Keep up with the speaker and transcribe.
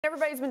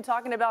Everybody's been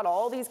talking about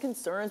all these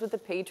concerns with the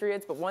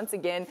Patriots, but once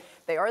again,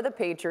 they are the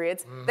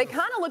Patriots. They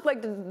kind of look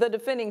like the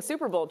defending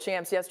Super Bowl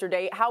champs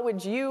yesterday. How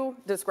would you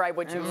describe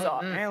what you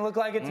saw? Man, it looked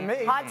like it to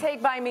me. Hot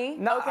take by me?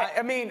 No, okay.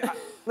 I mean,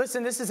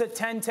 listen, this is a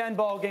 10-10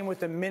 ball game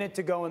with a minute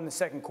to go in the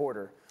second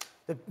quarter.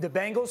 The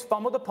Bengals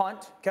fumbled the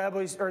punt.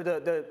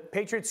 The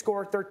Patriots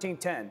score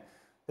 13-10.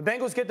 The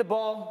Bengals get the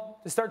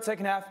ball to start the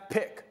second half,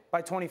 pick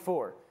by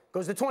 24.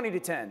 Goes to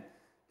 20-10.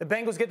 The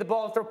Bengals get the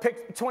ball, throw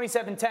pick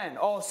 27-10.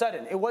 All of a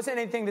sudden, it wasn't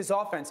anything this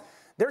offense.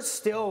 They're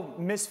still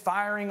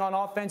misfiring on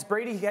offense.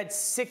 Brady had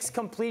 6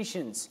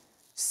 completions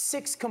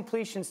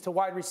to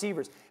wide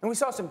receivers. And we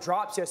saw some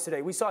drops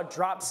yesterday. We saw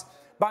drops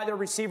by their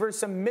receivers,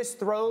 some missed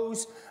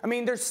throws. I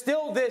mean, there's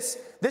still this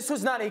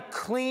was not a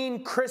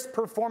clean, crisp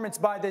performance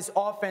by this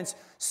offense,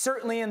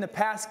 certainly in the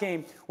pass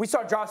game. We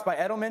saw drops by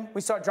Edelman.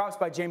 We saw drops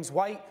by James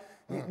White.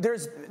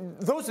 Those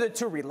are the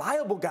 2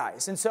 reliable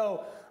guys. And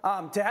so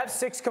to have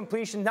 6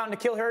 completions, now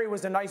N'Keal Harry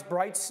was a nice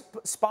bright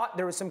spot.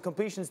 There were some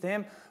completions to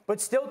him,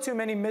 but still too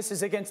many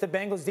misses against the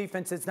Bengals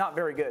defense. It's not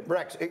very good.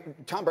 Rex,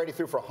 Tom Brady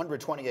threw for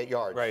 128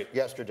 yards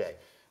yesterday.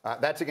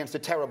 That's against a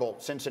terrible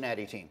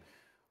Cincinnati team.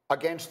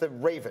 Against the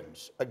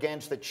Ravens,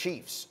 against the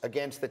Chiefs,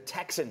 against the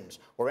Texans,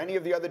 or any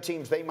of the other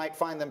teams they might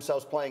find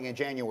themselves playing in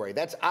January.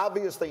 That's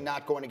obviously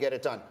not going to get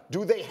it done.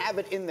 Do they have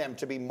it in them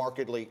to be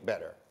markedly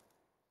better?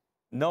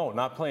 No,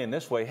 not playing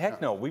this way.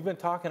 Heck no. We've been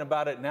talking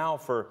about it now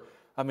for,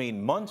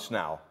 months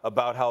now,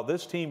 about how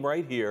this team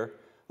right here,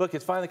 look,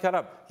 it's finally caught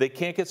up. They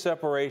can't get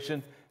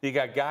separation. You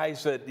got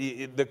guys that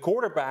the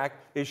quarterback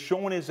is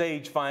showing his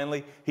age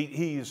finally.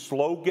 He's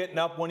slow getting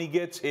up when he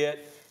gets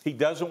hit. He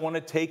doesn't want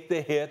to take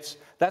the hits.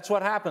 That's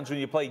what happens when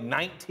you play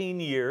 19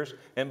 years,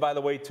 and by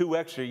the way, 2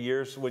 extra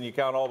years when you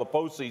count all the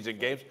postseason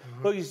games.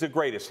 Look, he's the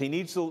greatest. He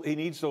needs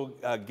to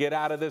get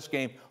out of this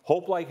game.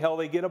 Hope like hell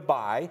they get a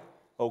bye.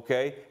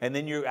 Okay, and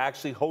then you're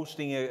actually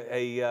hosting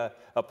a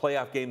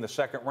playoff game the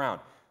second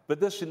round. But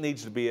this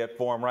needs to be it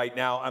for him right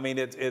now. I mean,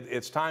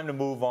 it's time to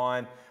move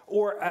on.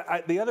 Or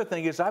the other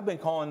thing is, I've been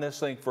calling this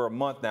thing for a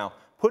month now.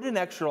 Put an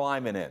extra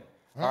lineman in,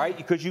 all right?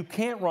 Because you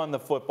can't run the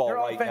football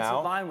right now. Their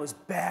offensive line was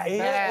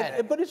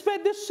bad. But it's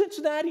bad. This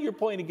Cincinnati you're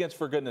playing against,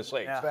 for goodness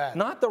sakes. Yeah.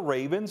 Not the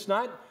Ravens,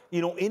 not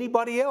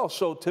anybody else.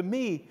 So to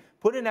me,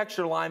 put an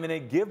extra lineman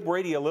in, give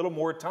Brady a little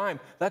more time.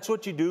 That's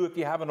what you do if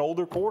you have an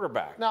older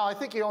quarterback. No, I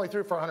think he only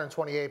threw for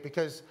 128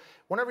 because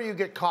whenever you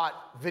get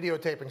caught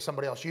videotaping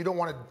somebody else, you don't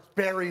want to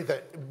bury them.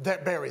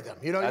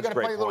 You got to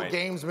play a little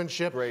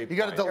gamesmanship. You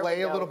got to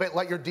delay a little bit,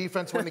 let your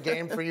defense win the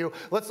game for you.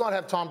 Let's not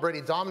have Tom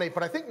Brady dominate.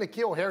 But I think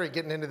N'Keal Harry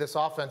getting into this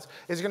offense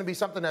is going to be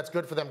something that's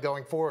good for them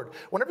going forward.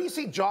 Whenever you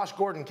see Josh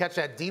Gordon catch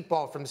that deep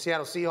ball from the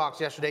Seattle Seahawks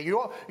yesterday,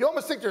 you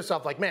almost think to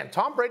yourself, like, man,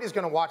 Tom Brady's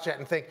going to watch that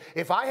and think,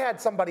 if I had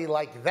somebody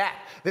like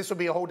that, this would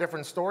be a whole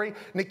different story.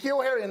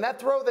 N'Keal Harry, and that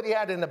throw that he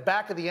had in the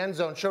back of the end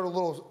zone showed a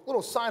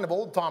little sign of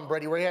old Tom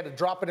Brady where he had to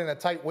drop it in a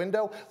tight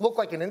window. Looked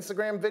like an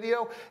Instagram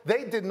video.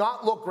 They did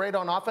not look great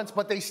on offense,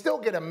 but they still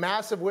get a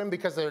massive win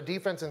because of their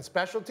defense and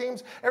special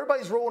teams.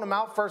 Everybody's ruling them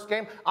out first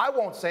game. I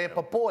won't say it,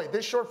 but boy,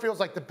 this sure feels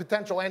like the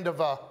potential end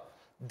of a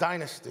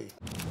dynasty.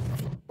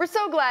 We're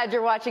so glad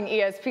you're watching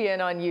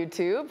ESPN on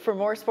YouTube. For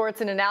more sports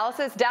and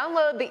analysis,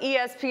 download the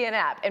ESPN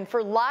app. And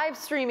for live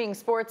streaming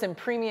sports and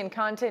premium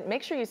content,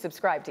 make sure you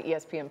subscribe to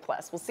ESPN+.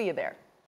 We'll see you there.